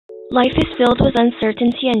Life is filled with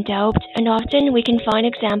uncertainty and doubt, and often we can find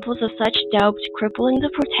examples of such doubt crippling the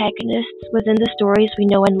protagonists within the stories we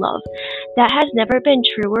know and love. That has never been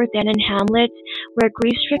truer than in Hamlet, where a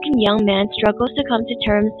grief-stricken young man struggles to come to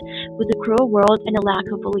terms with the cruel world and a lack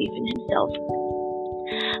of belief in himself.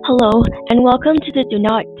 Hello, and welcome to the Do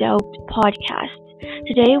Not Doubt podcast.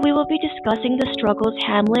 Today we will be discussing the struggles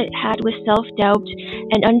Hamlet had with self-doubt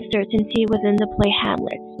and uncertainty within the play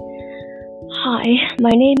Hamlet. Hi,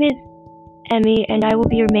 my name is Emmy, and I will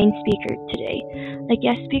be your main speaker today. A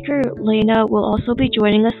guest speaker, Lena, will also be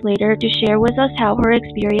joining us later to share with us how her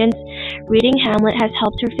experience reading Hamlet has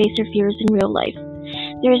helped her face her fears in real life.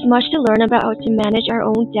 There is much to learn about how to manage our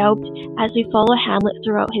own doubt as we follow Hamlet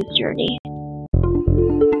throughout his journey.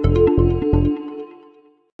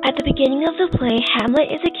 At the beginning of the play,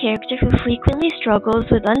 Hamlet is a character who frequently struggles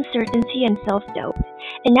with uncertainty and self-doubt.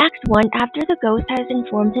 In Act 1, after the ghost has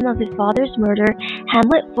informed him of his father's murder,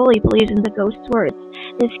 Hamlet fully believes in the ghost's words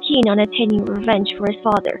and is keen on attaining revenge for his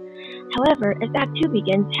father. However, as Act 2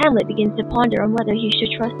 begins, Hamlet begins to ponder on whether he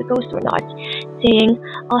should trust the ghost or not, saying,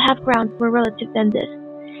 "I'll have grounds more relative than this."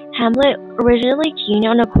 Hamlet, originally keen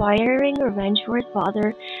on acquiring revenge for his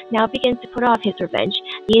father, now begins to put off his revenge,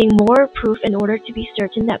 needing more proof in order to be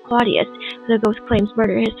certain that Claudius, who the ghost claims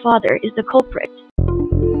murdered his father, is the culprit.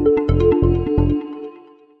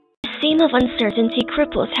 The theme of uncertainty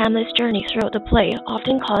cripples Hamlet's journey throughout the play,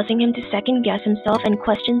 often causing him to second-guess himself and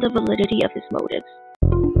question the validity of his motives.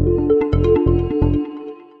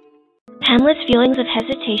 Hamlet's feelings of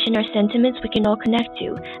hesitation are sentiments we can all connect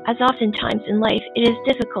to, as oftentimes in life it is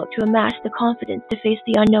difficult to amass the confidence to face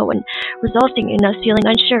the unknown, resulting in us feeling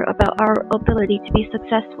unsure about our ability to be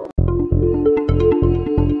successful.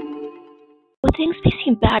 Though things may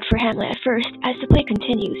seem bad for Hamlet at first, as the play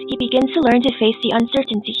continues, he begins to learn to face the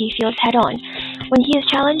uncertainty he feels head-on. When he is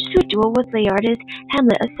challenged to a duel with Leartus,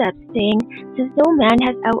 Hamlet accepts, saying, "Since no man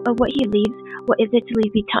has out of what he leaves, what is it to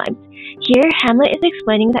leave betimes?" Here, Hamlet is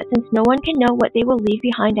explaining that since no one can know what they will leave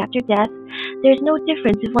behind after death, there is no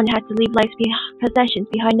difference if one has to leave life's possessions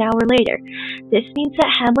behind now or later. This means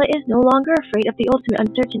that Hamlet is no longer afraid of the ultimate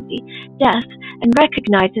uncertainty, death, and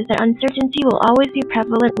recognizes that uncertainty will always be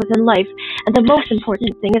prevalent within life, and the most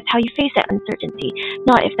important thing is how you face that uncertainty,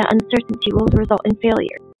 not if that uncertainty will result in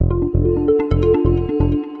failure.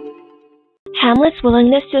 Hamlet's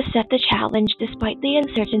willingness to accept the challenge, despite the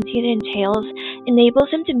uncertainty it entails,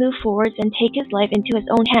 enables him to move forwards and take his life into his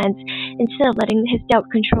own hands, instead of letting his doubt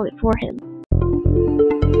control it for him.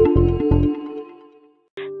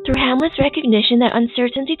 Through Hamlet's recognition that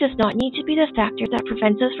uncertainty does not need to be the factor that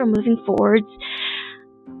prevents us from moving forwards,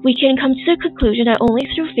 we can come to the conclusion that only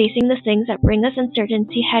through facing the things that bring us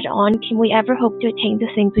uncertainty head-on can we ever hope to attain the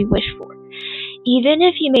things we wish for. Even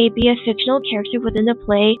if he may be a fictional character within the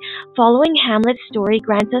play, following Hamlet's story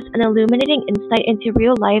grants us an illuminating insight into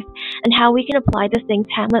real life and how we can apply the things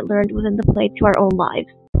Hamlet learned within the play to our own lives.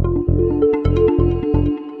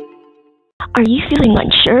 Are you feeling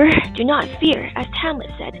unsure? Do not fear. As Hamlet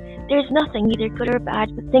said, there is nothing either good or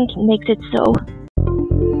bad, but thinking makes it so.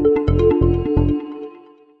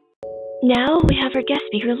 Now we have our guest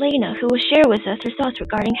speaker, Lena, who will share with us her thoughts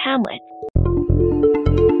regarding Hamlet.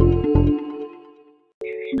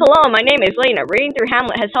 Hello, my name is Lena. Reading through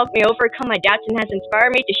Hamlet has helped me overcome my doubts and has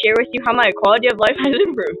inspired me to share with you how my quality of life has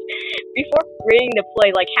improved. Before reading the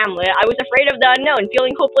play like Hamlet, I was afraid of the unknown,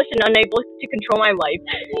 feeling hopeless and unable to control my life.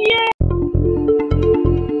 Yay!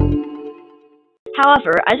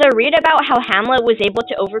 However, as I read about how Hamlet was able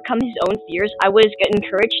to overcome his own fears, I was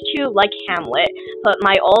encouraged to, like Hamlet, put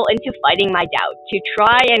my all into fighting my doubt, to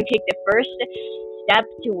try and take the first step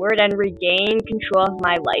toward and regain control of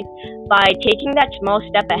my life. By taking that small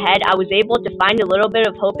step ahead, I was able to find a little bit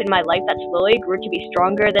of hope in my life that slowly grew to be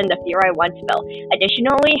stronger than the fear I once felt.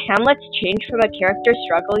 Additionally, Hamlet's change from a character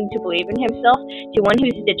struggling to believe in himself to one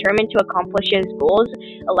who's determined to accomplish his goals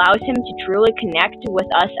allows him to truly connect with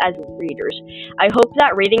us as readers. I hope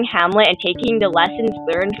that reading Hamlet and taking the lessons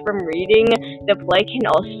learned from reading the play can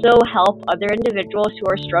also help other individuals who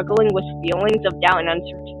are struggling with feelings of doubt and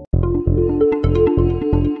uncertainty.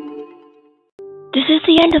 This is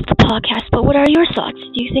the end of the podcast, but what are your thoughts?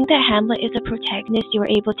 Do you think that Hamlet is a protagonist you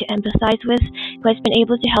are able to empathize with, who has been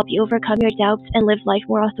able to help you overcome your doubts and live life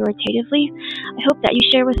more authoritatively? I hope that you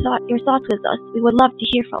share your thoughts with us. We would love to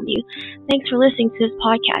hear from you. Thanks for listening to this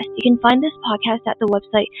podcast. You can find this podcast at the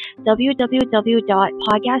website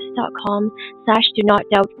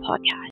www.podcast.com/do-not-doubt-podcast.